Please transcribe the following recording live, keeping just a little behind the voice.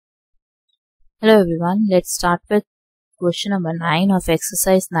Hello everyone, let's start with question number 9 of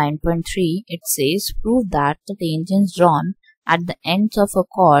exercise 9.3. It says, prove that the tangents drawn at the ends of a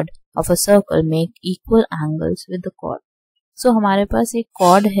chord of a circle make equal angles with the chord. So हमारे पास एक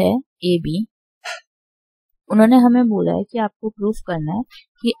chord है AB. उन्होंने हमें बोला है कि आपको proof करना है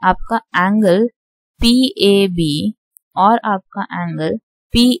कि आपका एंगल PAB और आपका एंगल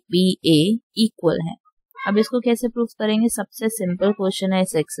PBA इक्वल है. अब इसको कैसे प्रूफ करेंगे? सबसे सिंपल क्वेश्चन है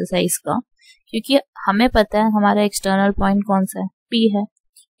इस एक्सरसाइज का, क्योंकि हमें पता है हमारा एक्सटर्नल पॉइंट कौन सा है, P है.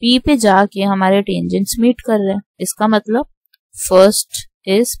 P पे जाके हमारे टेंजेंट्स मीट कर रहे हैं. इसका मतलब first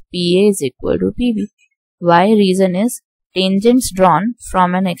is PA is equal to PB. Y? Reason is tangents drawn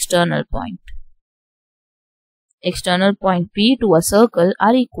from an external point. External point P to a circle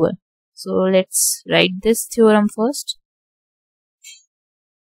are equal. So let's write this theorem first.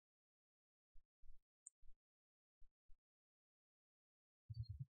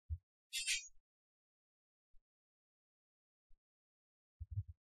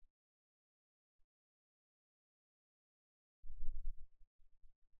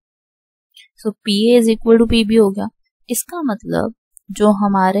 So PA is equal to PB हो गया. इसका मतलब जो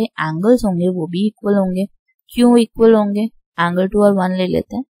हमारे angles होंगे वो भी equal होंगे. क्यों इक्वल होंगे? एंगल 2 और 1 ले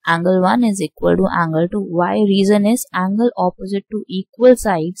लेते हैं. Angle 1 is equal to angle 2. Y? Reason is angle opposite two equal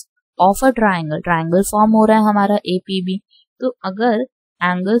sides of a triangle. Triangle form हो रहा है हमारा APB. तो अगर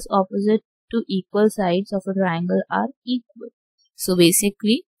angles opposite two equal sides of a triangle are equal, so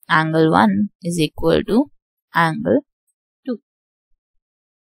basically angle 1 is equal to angle 2.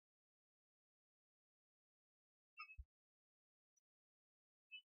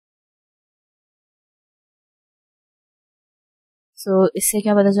 सो इससे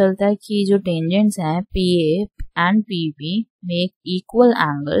क्या पता चलता है कि जो टेंजेंट्स हैं PA and PB make equal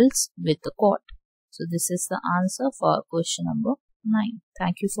angles with the chord. So this is the answer for question number 9.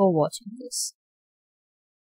 Thank you for watching this.